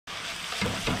Hi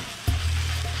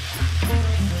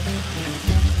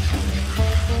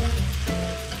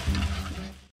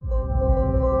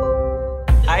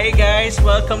guys,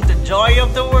 welcome to Joy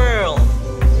of the World.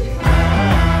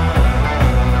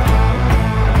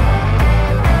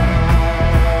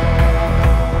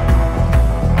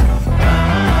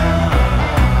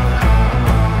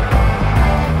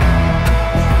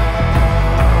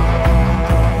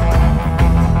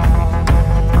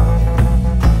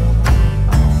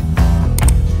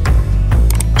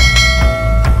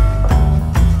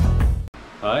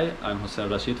 Hi, I'm Hussein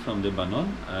Rachid from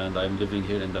Lebanon and I'm living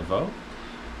here in Davao.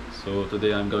 So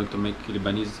today I'm going to make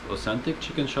Lebanese authentic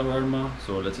chicken shawarma.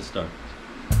 So let's start.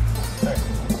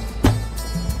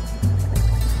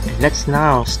 Let's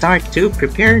now start to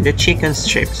prepare the chicken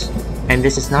strips. And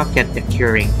this is not yet the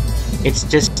curing. It's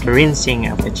just rinsing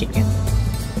of the chicken.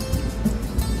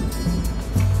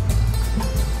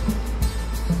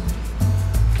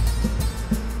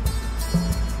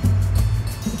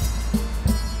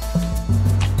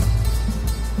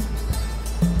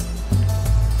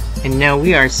 And now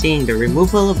we are seeing the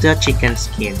removal of the chicken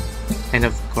skin. And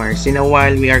of course, in a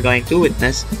while we are going to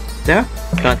witness the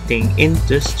cutting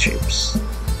into strips.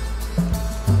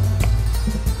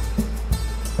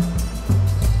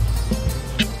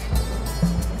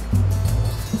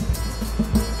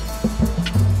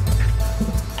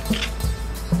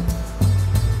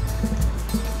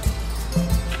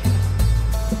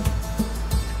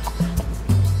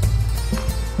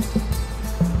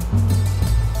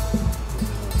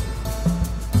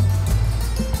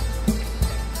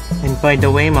 And by the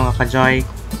way mga ka-Joy,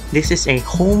 this is a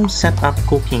home setup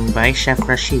cooking by Chef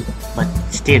Rachid, but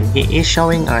still he is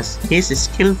showing us his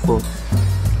skillful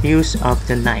use of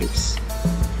the knives.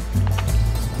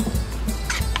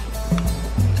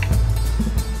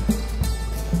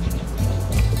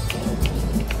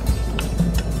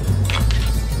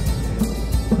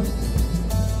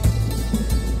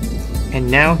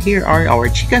 And now here are our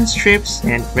chicken strips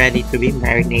and ready to be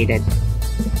marinated.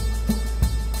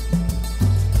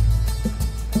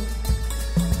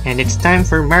 And it's time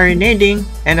for marinating,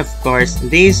 and of course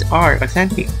these are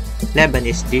authentic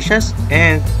Lebanese dishes,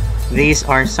 and these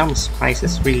are some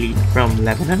spices really from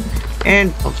Lebanon,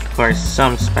 and of course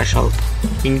some special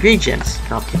ingredients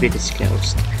not to be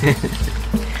disclosed.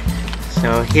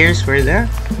 So here's for the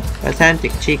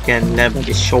authentic chicken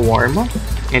Lebanese shawarma,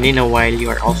 and in a while you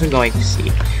are also going to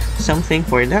see something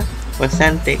for the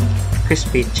authentic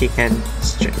crispy chicken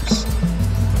strips.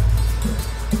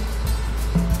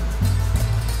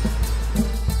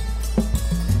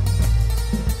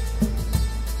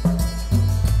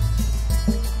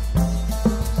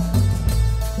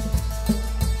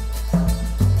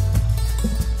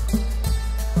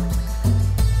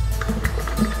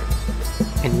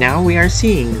 And now we are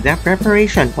seeing the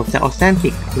preparation of the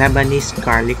authentic Lebanese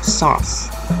garlic sauce.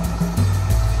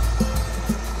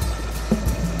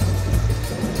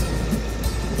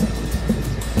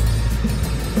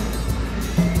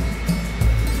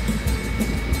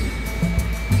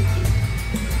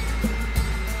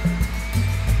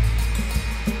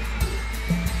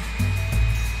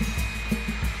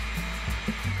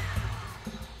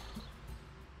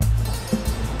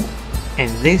 And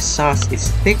this sauce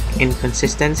is thick in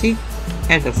consistency,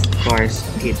 and of course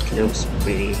it looks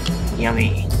pretty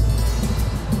yummy.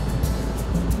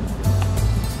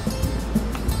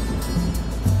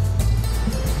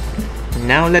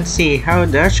 Now let's see how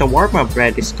the shawarma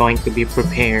bread is going to be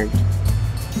prepared.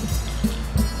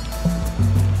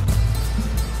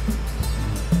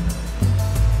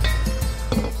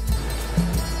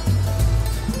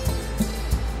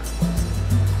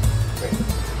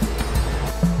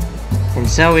 And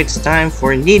so it's time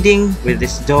for kneading with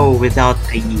this dough without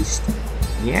a yeast.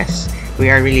 Yes, we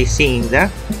are really seeing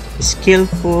the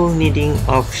skillful kneading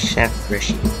of Chef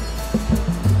Rachid.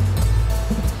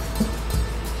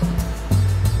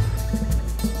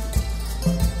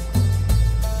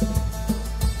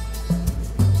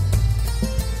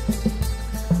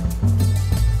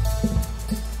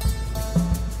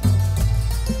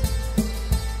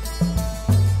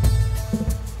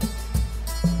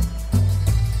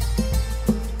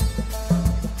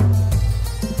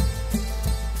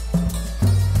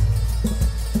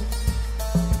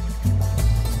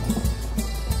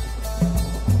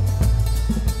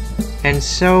 And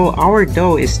so our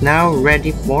dough is now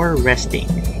ready for resting,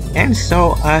 and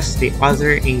so as the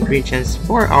other ingredients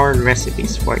for our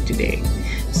recipes for today,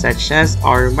 such as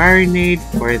our marinade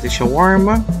for the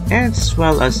shawarma as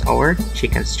well as our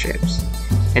chicken strips.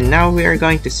 And now we are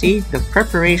going to see the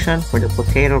preparation for the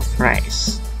potato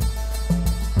fries.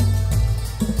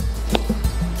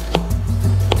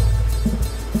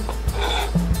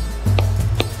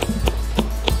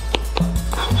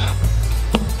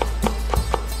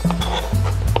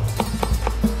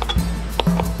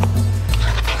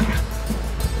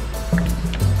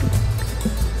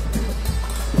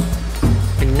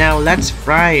 now let's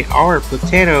fry our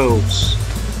potatoes.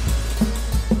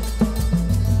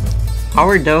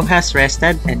 Our dough has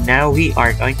rested and now we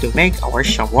are going to make our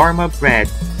shawarma bread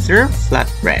through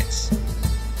flatbreads.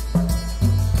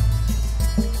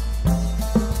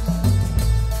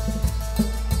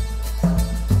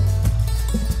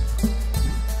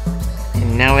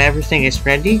 And now everything is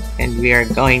ready and we are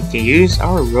going to use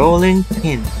our rolling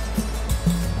pin.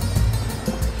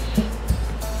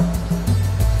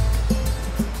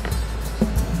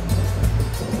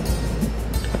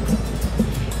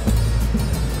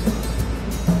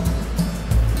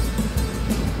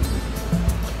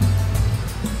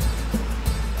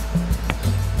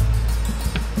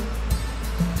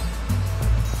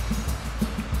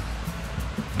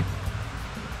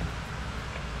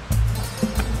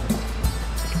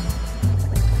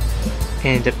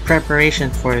 And the preparation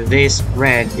for this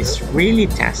bread is really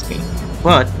tasking,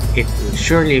 but it will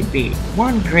surely be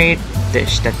one great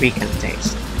dish that we can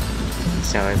taste.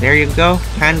 So there you go,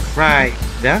 pan fry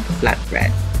the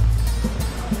flatbread.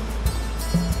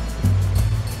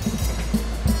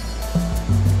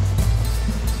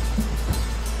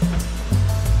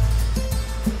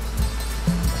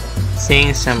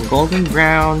 Seeing some golden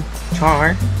brown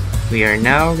char, we are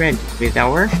now ready with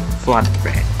our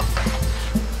flatbread.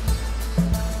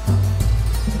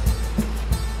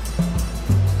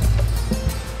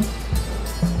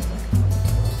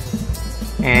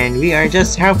 And we are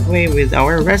just halfway with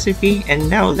our recipe, and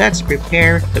now let's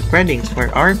prepare the breadings for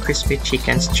our crispy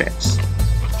chicken strips,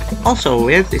 also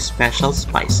with special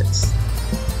spices.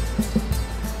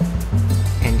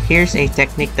 And here's a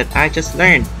technique that I just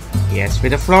learned. Yes,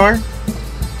 with the flour,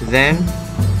 then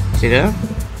to the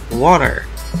water,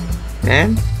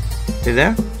 then to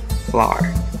the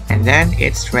flour, and then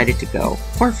it's ready to go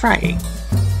for frying.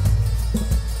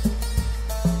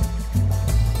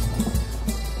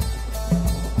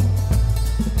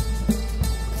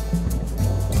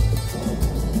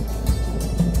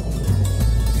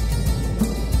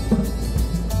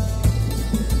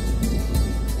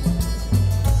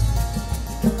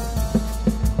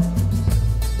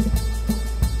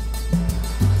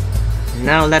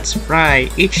 Now let's fry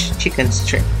each chicken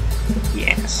strip.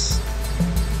 Yes,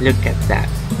 look at that.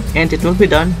 And it will be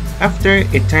done after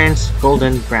it turns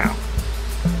golden brown.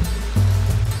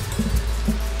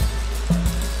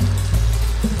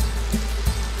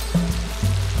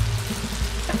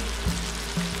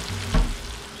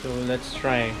 So let's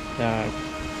try the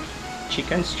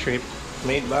chicken strip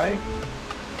made by...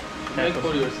 Make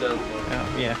for yourself.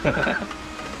 yeah.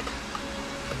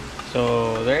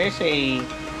 So there is a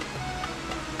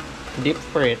dip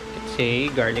for it. It's a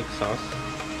garlic sauce.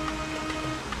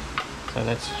 So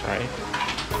let's try.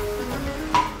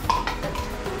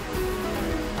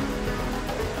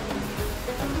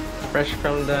 Fresh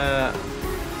from the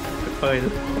oil.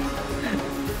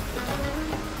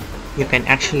 You can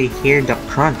actually hear the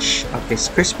crunch of this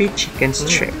crispy chicken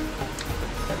strip.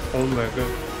 Oh my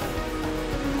god.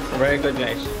 Very good,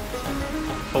 guys.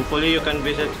 Hopefully you can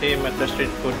visit him at the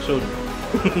street food soon.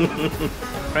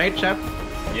 Right, Chef?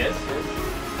 Yes, yes.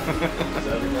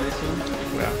 Very soon.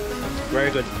 Yeah,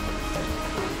 very good.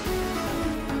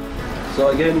 So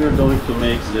again, we're going to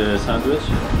make the sandwich,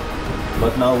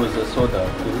 but now with the soda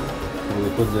too. We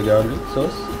put the garlic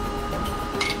sauce,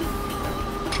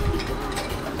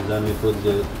 then we put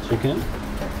the chicken,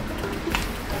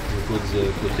 we put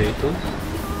the potatoes,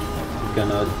 you can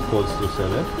add coleslaw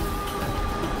salad,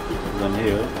 then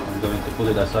here I'm going to put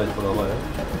it aside for a while,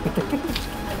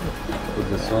 put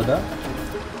the soda.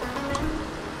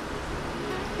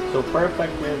 So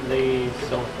perfect with the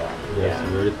soda. Yes, yeah.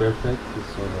 Very perfect with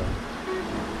soda.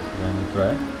 Then we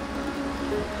try.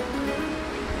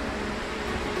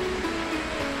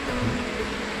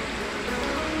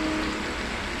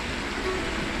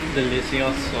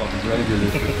 Delicioso. Very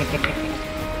delicious.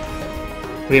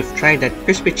 We've tried the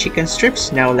crispy chicken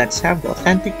strips, now let's have the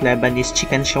authentic Lebanese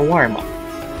chicken shawarma.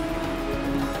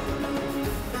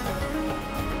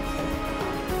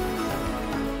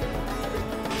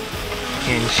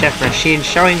 And Chef Rachid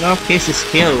showing off his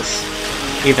skills.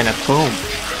 Even a comb.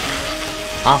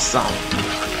 Awesome.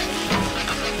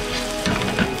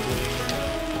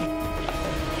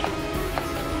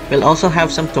 We'll also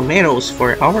have some tomatoes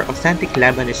for our authentic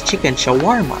Lebanese chicken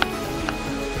shawarma.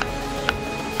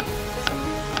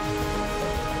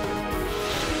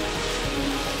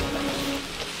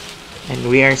 And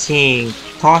we are seeing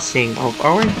tossing of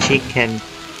our chicken.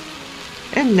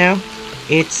 And now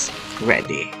it's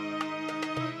ready.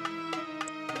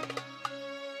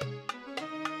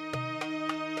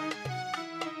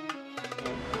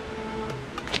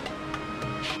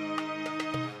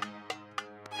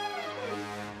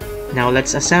 Now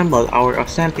let's assemble our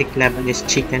authentic Lebanese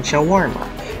chicken shawarma.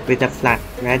 With a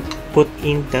flatbread, put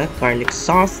in the garlic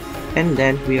sauce, and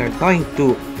then we are going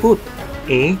to put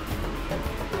a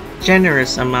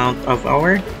generous amount of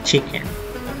our chicken.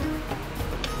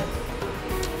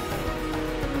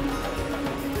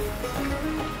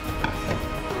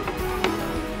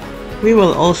 We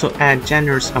will also add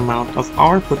generous amount of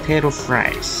our potato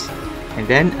fries. And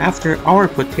then after our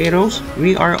potatoes,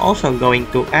 we are also going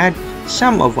to add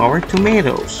some of our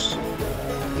tomatoes.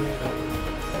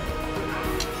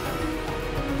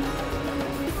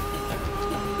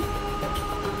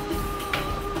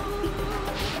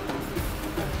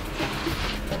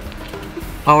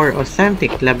 Our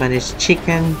authentic Lebanese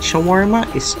chicken shawarma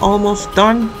is almost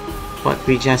done, but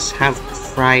we just have to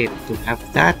fry it to have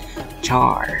that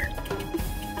char.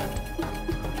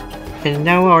 And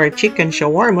now our chicken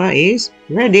shawarma is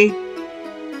ready.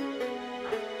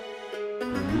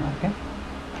 Okay.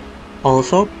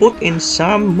 Also put in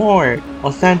some more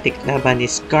authentic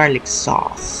Lebanese garlic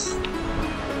sauce.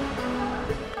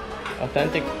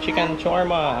 Authentic chicken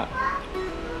shawarma.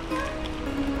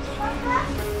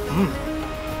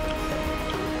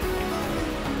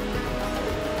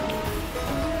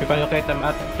 You can locate them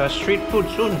at the street food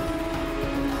soon.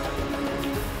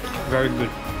 Very good.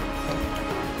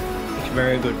 It's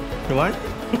very good. You want?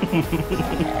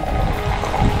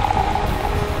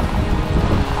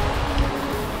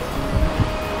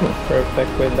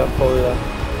 Perfect with the whole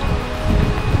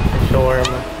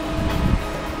shawarma.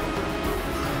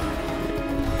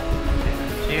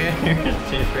 Cheers!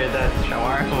 Cheers for that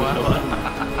shawarma.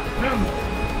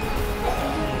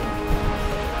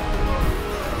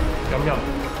 Yum yum.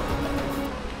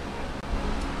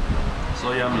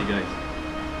 So yummy, guys.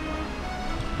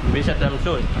 Visit them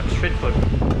soon at street food.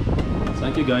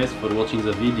 Thank you guys for watching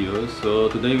the video. So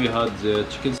today we had the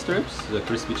chicken strips, the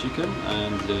crispy chicken,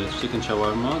 and the chicken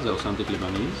shawarma, the authentic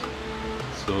Lebanese.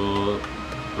 So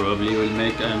probably we'll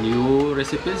make a new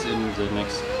recipes in the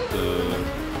next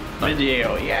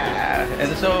video, yeah.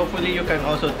 And so hopefully you can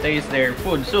also taste their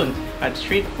food soon at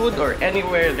street food or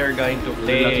anywhere they're going to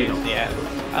place. Yeah.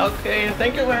 Okay,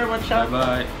 thank you very much. Bye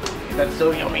bye. That's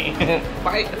so yummy.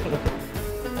 Bye.